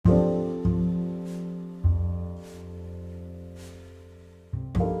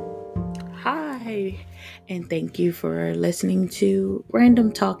Hi, and thank you for listening to Random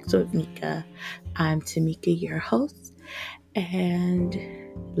Talks with Mika. I'm Tamika, your host, and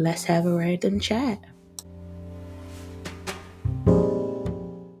let's have a random chat.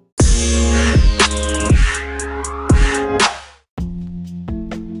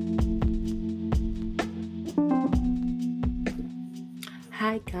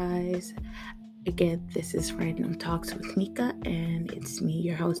 Hi, guys. Again, this is Random Talks with Mika, and it's me,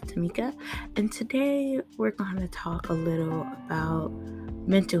 your host, Tamika. And today we're going to talk a little about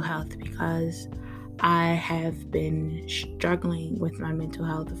mental health because I have been struggling with my mental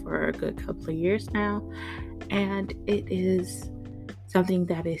health for a good couple of years now, and it is something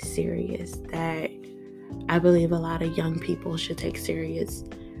that is serious that I believe a lot of young people should take serious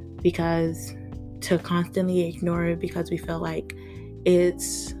because to constantly ignore it because we feel like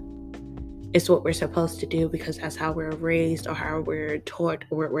it's it's what we're supposed to do because that's how we're raised or how we're taught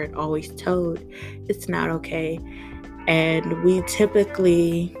or we're always told, it's not okay. And we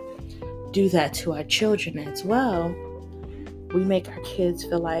typically do that to our children as well. We make our kids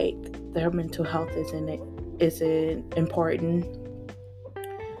feel like their mental health isn't important.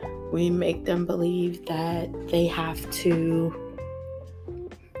 We make them believe that they have to,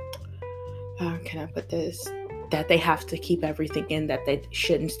 how can I put this? That they have to keep everything in, that they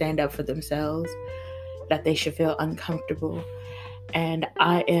shouldn't stand up for themselves, that they should feel uncomfortable. And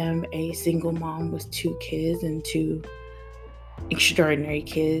I am a single mom with two kids and two extraordinary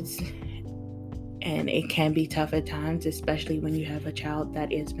kids. And it can be tough at times, especially when you have a child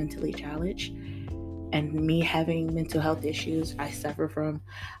that is mentally challenged. And me having mental health issues, I suffer from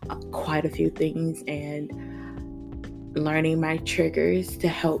quite a few things, and learning my triggers to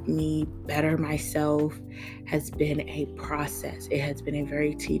help me better myself has been a process. It has been a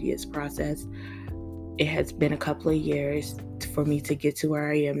very tedious process. It has been a couple of years for me to get to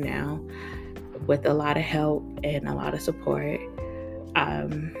where I am now with a lot of help and a lot of support.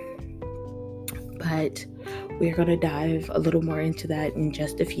 But we're going to dive a little more into that in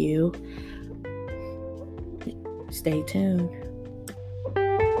just a few. Stay tuned.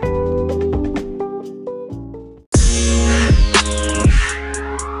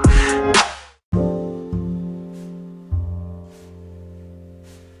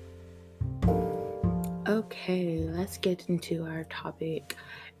 Okay, let's get into our topic,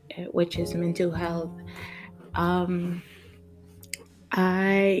 which is mental health.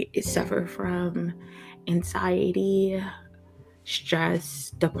 I suffer from anxiety,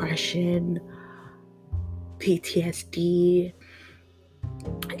 stress, depression, PTSD,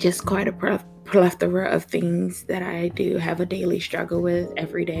 just quite a plethora of things that I do have a daily struggle with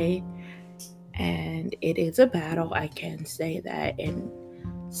every day. And it is a battle, I can say that. And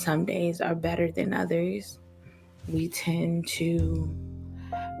some days are better than others. We tend to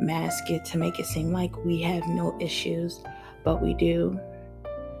mask it to make it seem like we have no issues, but we do.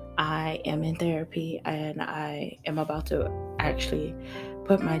 I am in therapy and I am about to actually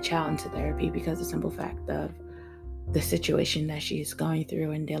put my child into therapy because of the simple fact of the situation that she's going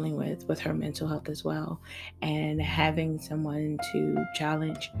through and dealing with her mental health as well. And having someone to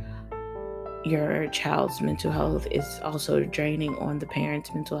challenge your child's mental health is also draining on the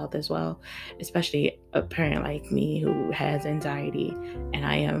parent's mental health as well, especially a parent like me who has anxiety and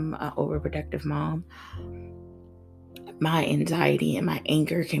I am an overprotective mom. My anxiety and my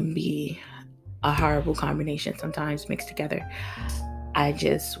anger can be a horrible combination sometimes mixed together. I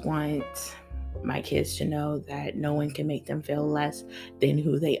just want my kids to know that no one can make them feel less than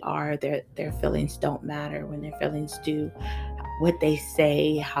who they are. Their feelings don't matter when their feelings do. What they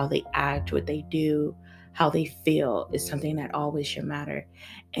say, how they act, what they do, how they feel is something that always should matter.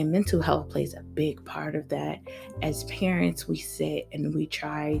 And mental health plays a big part of that. As parents, we sit and we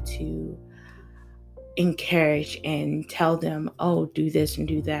try to encourage and tell them, oh, do this and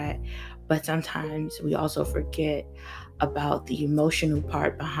do that. But sometimes we also forget about the emotional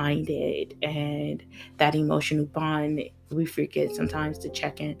part behind it, and that emotional bond. We forget sometimes to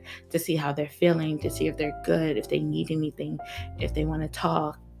check in to see how they're feeling, to see if they're good, if they need anything, if they want to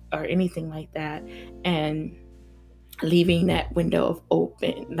talk or anything like that. And leaving that window of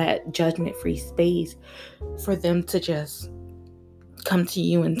open, that judgment free space for them to just come to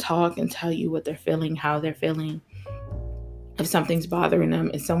you and talk and tell you what they're feeling, how they're feeling. If something's bothering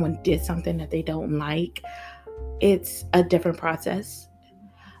them, if someone did something that they don't like, it's a different process.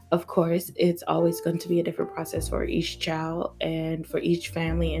 Of course, it's always going to be a different process for each child and for each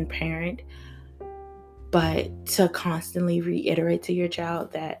family and parent. But to constantly reiterate to your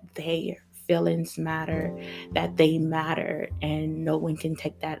child that their feelings matter, that they matter, and no one can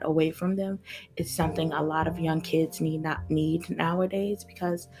take that away from them, is something a lot of young kids need nowadays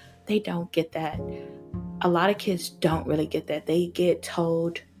because They don't get that. A lot of kids don't really get that. They get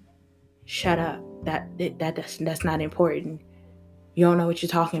told, shut up. That's not important. You don't know what you're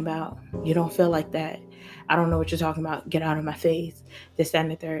talking about. You don't feel like that. I don't know what you're talking about. Get out of my face. This, that,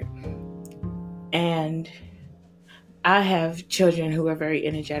 and the third. And I have children who are very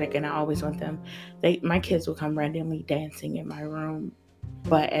energetic, and I always want them. My kids will come randomly dancing in my room,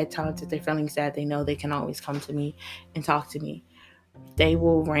 but at times if they're feeling sad, they know they can always come to me and talk to me. They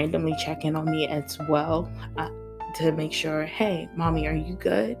will randomly check in on me as well, to make sure, hey, mommy, are you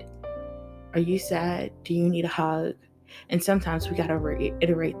good? Are you sad? Do you need a hug? And sometimes we gotta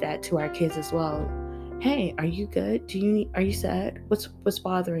reiterate that to our kids as well. Hey, are you good? Are you sad? What's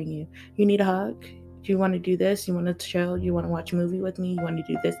bothering you? You need a hug? Do you want to do this? You want to chill? You want to watch a movie with me? You want to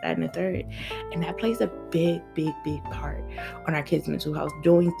do this, that, and the third? And that plays a big, big, big part on our kids' mental health.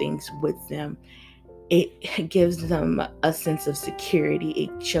 Doing things with them, it gives them a sense of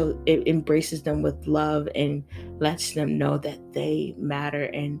security. It embraces them with love and lets them know that they matter,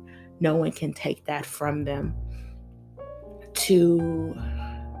 and no one can take that from them.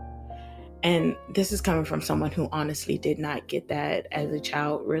 And this is coming from someone who honestly did not get that as a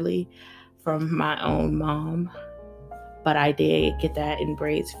child, really, from my own mom. But I did get that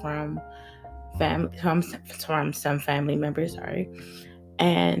embrace from some family members, sorry,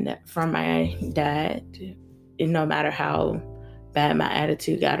 and from my dad. And no matter how bad my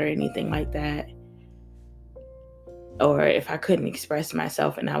attitude got or anything like that, or if I couldn't express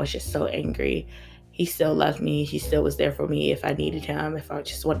myself and I was just so angry, he still loved me. He still was there for me if I needed him, if I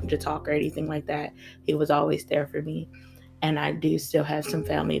just wanted to talk or anything like that. He was always there for me. And I do still have some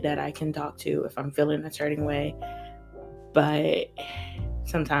family that I can talk to if I'm feeling a certain way. But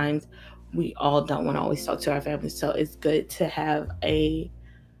sometimes we all don't want to always talk to our family. So it's good to have a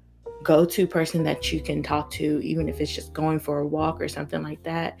go-to person that you can talk to, even if it's just going for a walk or something like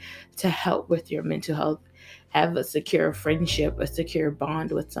that, to help with your mental health. Have a secure friendship, a secure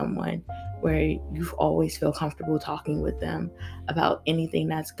bond with someone where you always feel comfortable talking with them about anything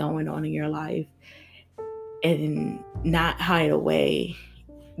that's going on in your life, and not hide away.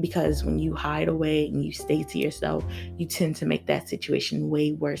 Because when you hide away and you stay to yourself, you tend to make that situation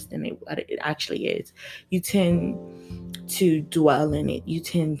way worse than it actually is. You tend to dwell in it. You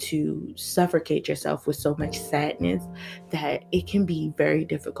tend to suffocate yourself with so much sadness that it can be very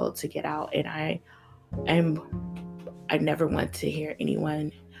difficult to get out. And I never want to hear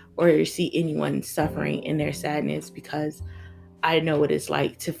anyone or see anyone suffering in their sadness, because I know what it's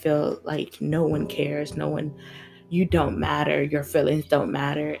like to feel like no one cares, you don't matter, your feelings don't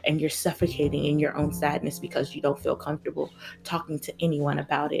matter, and you're suffocating in your own sadness because you don't feel comfortable talking to anyone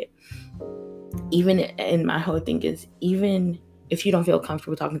about it. And my whole thing is, even if you don't feel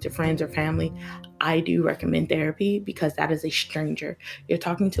comfortable talking to friends or family, I do recommend therapy, because that is a stranger. You're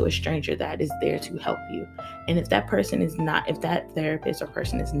talking to a stranger that is there to help you. And if that therapist or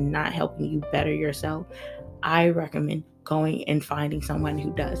person is not helping you better yourself, I recommend going and finding someone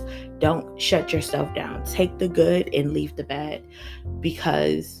who does. Don't shut yourself down. Take the good and leave the bad,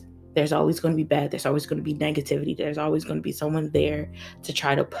 because there's always going to be bad. There's always going to be negativity. There's always going to be someone there to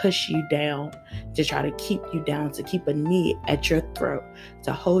try to push you down, to try to keep you down, to keep a knee at your throat,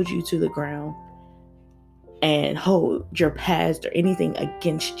 to hold you to the ground and hold your past or anything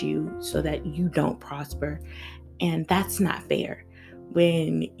against you so that you don't prosper. And that's not fair.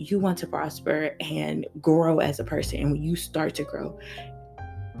 When you want to prosper and grow as a person, and when you start to grow,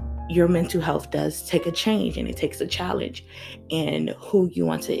 your mental health does take a change, and it takes a challenge. And who you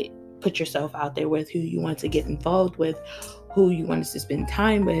want to put yourself out there with, who you want to get involved with, who you want to spend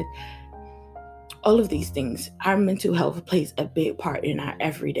time with, all of these things, our mental health plays a big part in our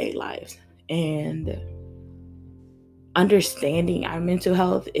everyday lives. And understanding our mental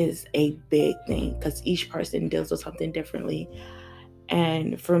health is a big thing, because each person deals with something differently.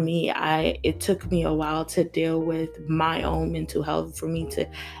 And for me, it took me a while to deal with my own mental health, for me to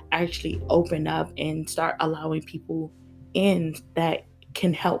actually open up and start allowing people in that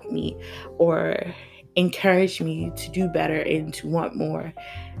can help me or encourage me to do better and to want more.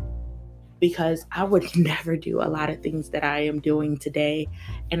 Because I would never do a lot of things that I am doing today.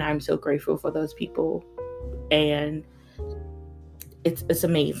 And I'm so grateful for those people. And it's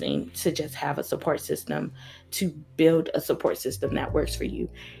amazing to just have a support system, to build a support system that works for you,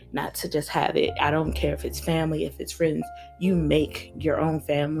 not to just have it. I don't care if it's family, if it's friends. You make your own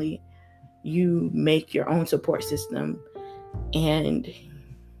family, you make your own support system, and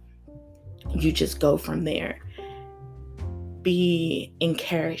you just go from there. Be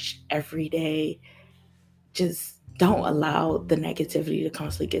encouraged every day. Just don't allow the negativity to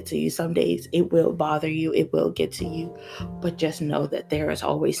constantly get to you. Some days it will bother you, it will get to you, but just know that there is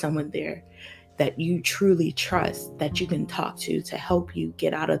always someone there that you truly trust, that you can talk to help you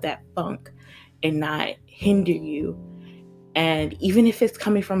get out of that funk and not hinder you. And even if it's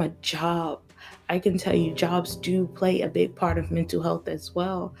coming from a job, I can tell you jobs do play a big part of mental health as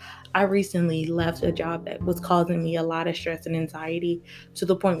well. I recently left a job that was causing me a lot of stress and anxiety, to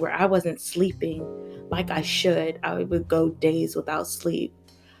the point where I wasn't sleeping like I should. I would go days without sleep.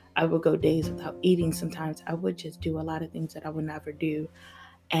 I would go days without eating sometimes. I would just do a lot of things that I would never do.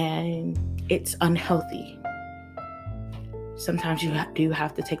 And it's unhealthy. Sometimes you do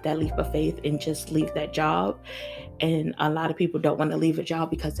have to take that leap of faith and just leave that job. And a lot of people don't want to leave a job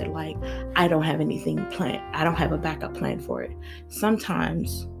because they're like, I don't have anything planned. I don't have a backup plan for it.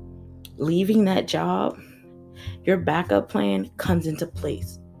 Sometimes leaving that job, your backup plan comes into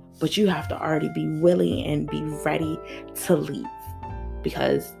place, but you have to already be willing and be ready to leave.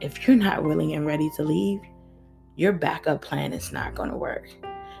 Because if you're not willing and ready to leave, your backup plan is not going to work.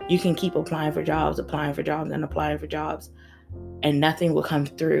 You can keep applying for jobs, and nothing will come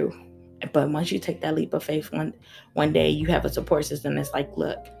through. But once you take that leap of faith, one day you have a support system that's like,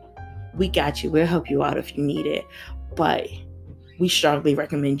 look, we got you. We'll help you out if you need it. But we strongly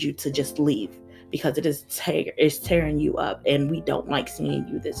recommend you to just leave, because it's tearing you up, and we don't like seeing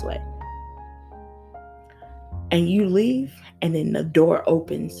you this way. And you leave, and then the door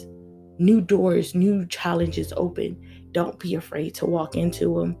opens. New doors, new challenges open. Don't be afraid to walk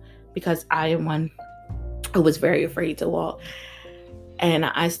into them, because I am one who was very afraid to walk. And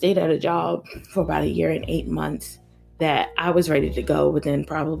I stayed at a job for about 1 year and 8 months that I was ready to go. Within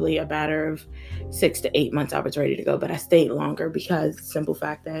probably a matter of 6 to 8 months, I was ready to go. But I stayed longer because the simple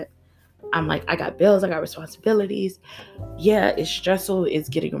fact that I'm like, I got bills, I got responsibilities. Yeah, it's stressful. It's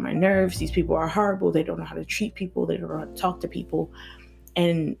getting on my nerves. These people are horrible. They don't know how to treat people. They don't know how to talk to people.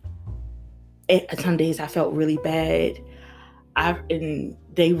 And some days I felt really bad. And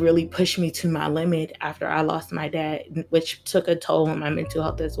they really pushed me to my limit after I lost my dad, which took a toll on my mental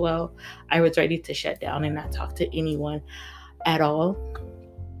health as well. I was ready to shut down and not talk to anyone at all.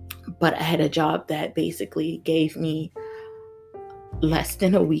 But I had a job that basically gave me less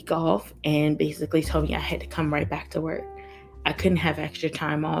than a week off and basically told me I had to come right back to work. I couldn't have extra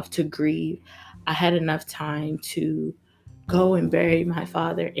time off to grieve. I had enough time to go and bury my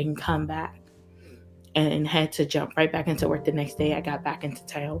father and come back, and had to jump right back into work the next day. I got back into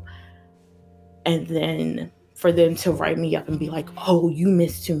town. And then for them to write me up and be like, oh, you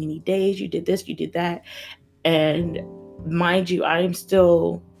missed too many days. You did this, you did that. And mind you, I am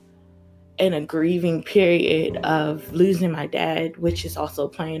still in a grieving period of losing my dad, which is also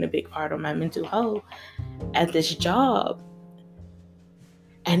playing a big part on my mental health, at this job.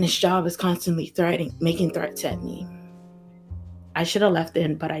 And this job is constantly making threats at me. I should have left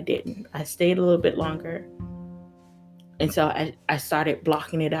then, but I didn't. I stayed a little bit longer. And so I started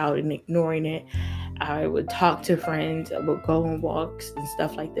blocking it out and ignoring it. I would talk to friends. I would go on walks and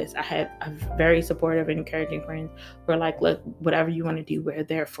stuff like this. I had a very supportive and encouraging friends who are like, look, whatever you want to do, we're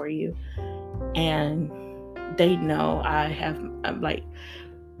there for you. And they know I'm like,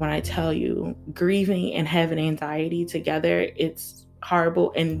 when I tell you, grieving and having anxiety together, it's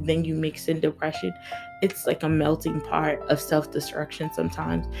horrible. And then you mix in depression. It's like a melting pot of self-destruction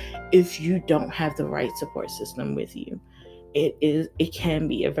sometimes if you don't have the right support system with you. It can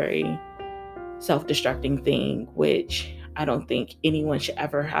be a very self-destructing thing, which I don't think anyone should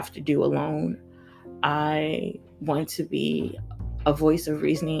ever have to do alone. I want to be a voice of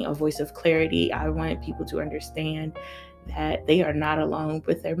reasoning, a voice of clarity. I want people to understand that they are not alone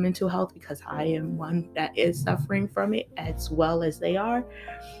with their mental health, because I am one that is suffering from it as well as they are.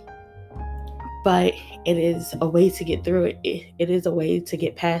 But it is a way to get through it. It is a way to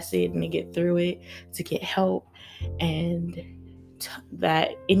get past it and to get through it, to get help, and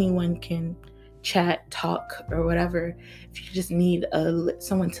that anyone can chat, talk, or whatever. If you just need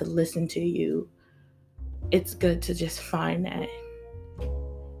someone to listen to you, it's good to just find that,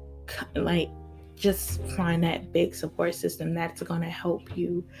 find that big support system that's going to help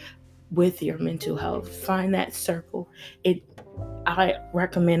you with your mental health. Find that circle. I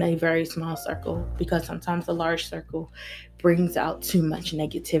recommend a very small circle, because sometimes a large circle brings out too much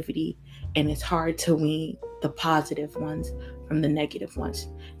negativity, and it's hard to wean the positive ones from the negative ones.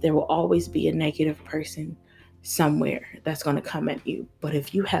 There will always be a negative person somewhere that's going to come at you. But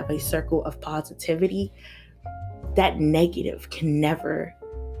if you have a circle of positivity, that negative can never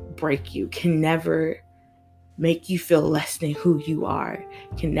break you, can never make you feel less than who you are,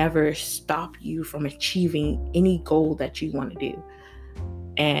 can never stop you from achieving any goal that you want to do.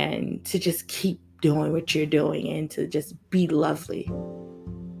 And to just keep doing what you're doing and to just be lovely.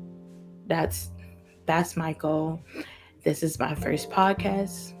 That's my goal. This is my first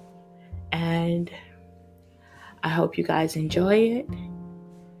podcast, and I hope you guys enjoy it.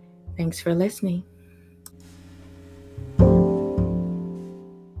 Thanks for listening.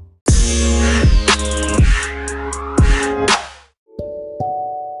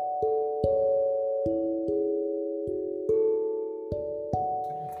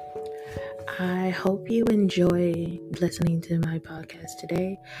 I hope you enjoy listening to my podcast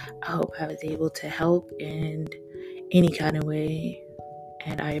today. I hope I was able to help in any kind of way,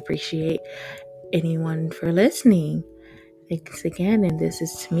 and I appreciate anyone for listening. Thanks again, and this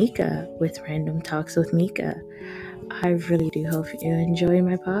is Tamika with Random Talks with Mika. I really do hope you enjoy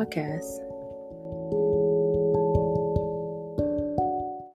my podcast.